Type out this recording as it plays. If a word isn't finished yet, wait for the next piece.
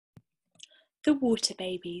The water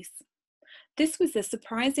babies. This was a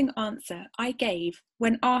surprising answer I gave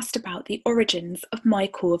when asked about the origins of my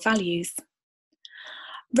core values.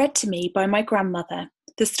 Read to me by my grandmother,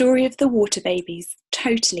 the story of the water babies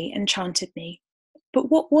totally enchanted me.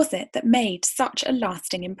 But what was it that made such a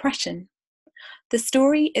lasting impression? The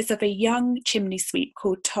story is of a young chimney sweep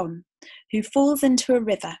called Tom, who falls into a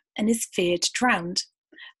river and is feared drowned,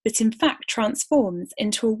 but in fact transforms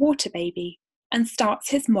into a water baby and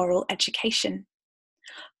starts his moral education.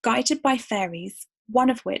 Guided by fairies, one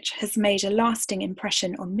of which has made a lasting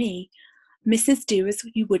impression on me, Mrs. Do as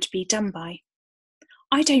You Would Be Done By.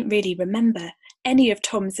 I don't really remember any of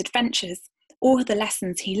Tom's adventures or the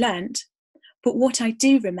lessons he learnt, but what I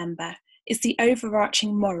do remember is the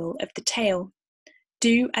overarching moral of the tale.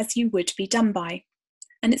 Do as you would be done by,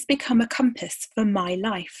 and it's become a compass for my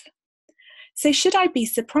life. So should I be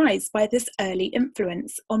surprised by this early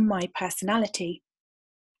influence on my personality?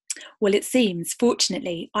 Well, it seems,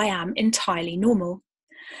 fortunately, I am entirely normal.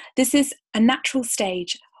 This is a natural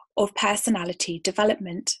stage of personality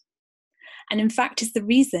development, and in fact is the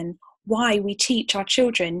reason why we teach our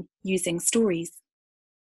children using stories.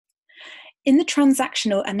 In the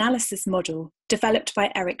transactional analysis model developed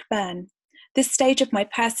by Eric Berne, this stage of my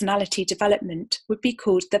personality development would be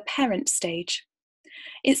called the parent stage.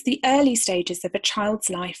 It's the early stages of a child's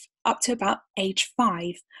life up to about age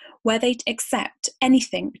 5, where they accept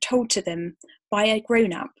anything told to them by a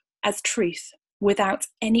grown-up as truth without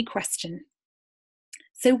any question.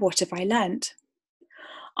 So what have I learnt?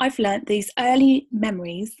 I've learnt these early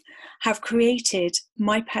memories have created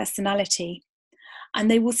my personality, and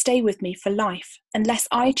they will stay with me for life unless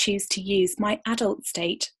I choose to use my adult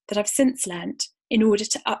state that I've since learnt in order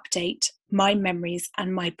to update my memories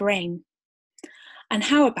and my brain. And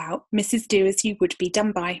how about Mrs. Do As You Would Be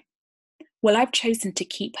Done By? Well, I've chosen to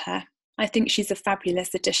keep her. I think she's a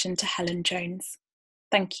fabulous addition to Helen Jones.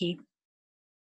 Thank you.